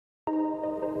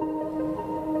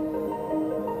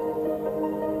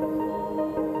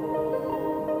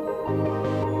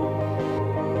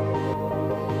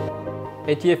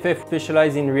ATFF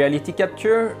specializes in reality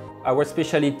capture. Our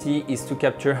specialty is to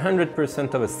capture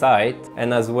 100% of a site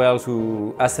and as well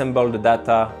to assemble the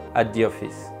data at the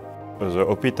office. The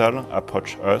hospital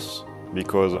approached us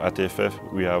because at ATFF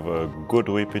we have a good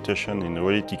reputation in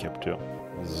reality capture.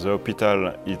 The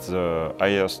hospital is the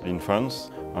highest in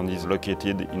France and is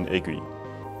located in Aiguilles.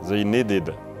 They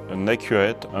needed an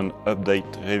accurate and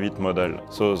updated Revit model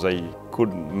so they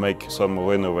could make some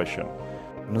renovation.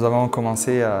 Nous avons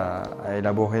commencé à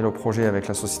élaborer le projet avec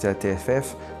la société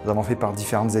ATFF. Nous avons fait par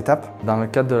différentes étapes. Dans le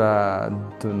cadre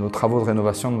de nos travaux de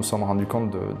rénovation, nous nous sommes rendus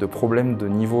compte de problèmes de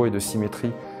niveau et de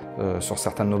symétrie sur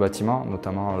certains de nos bâtiments,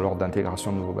 notamment lors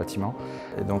d'intégration de nouveaux bâtiments.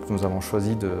 Et donc nous avons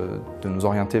choisi de nous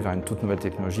orienter vers une toute nouvelle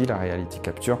technologie, la reality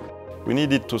capture. We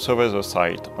needed to survey the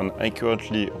site and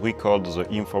accurately record the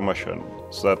information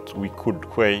so that we could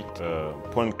create a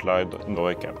point cloud in the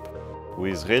recap.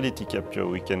 With reality capture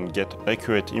we can get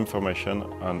accurate information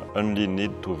and only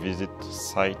need to visit the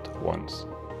site once.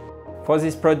 For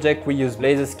this project we use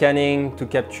laser scanning to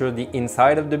capture the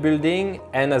inside of the building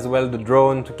and as well the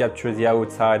drone to capture the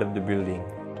outside of the building.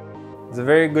 The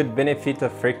very good benefit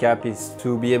of recap is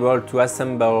to be able to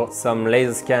assemble some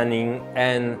laser scanning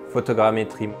and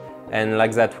photogrammetry, and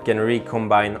like that we can really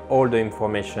combine all the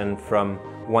information from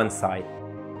one site.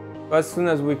 As soon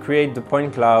as we create the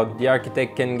point cloud, the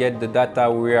architect can get the data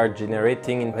we are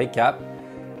generating in recap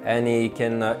and he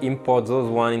can import those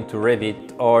one into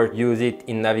Revit or use it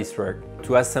in Navisworks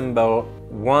to assemble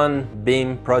one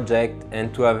BIM project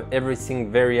and to have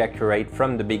everything very accurate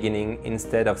from the beginning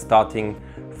instead of starting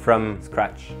from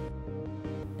scratch.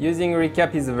 Using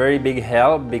recap is a very big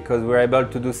help because we're able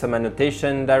to do some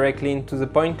annotation directly into the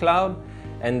point cloud,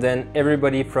 and then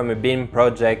everybody from a BIM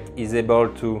project is able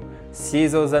to see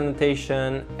those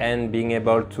annotations and being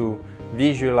able to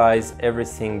visualize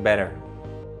everything better.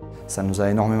 Ça nous a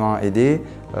énormément aidé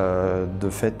de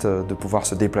fait de pouvoir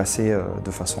se déplacer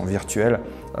de façon virtuelle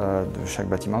de chaque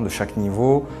bâtiment, de chaque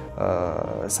niveau.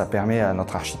 Ça permet à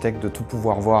notre architecte de tout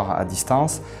pouvoir voir à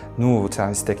distance. Nous, au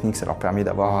service technique, ça leur permet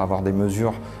d'avoir des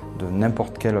mesures de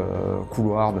n'importe quel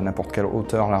couloir, de n'importe quelle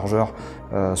hauteur, largeur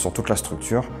sur toute la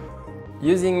structure.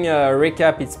 Using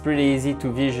recap, it's pretty easy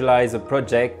to visualize a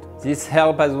project. This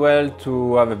helps as well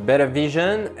to have a better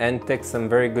vision and take some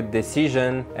very good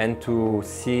decisions and to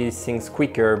see things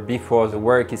quicker before the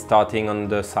work is starting on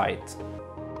the site.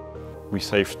 We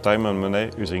save time and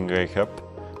money using recap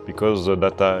because the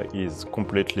data is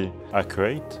completely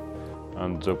accurate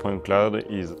and the point cloud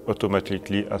is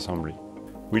automatically assembled,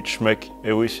 which makes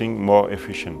everything more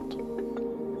efficient.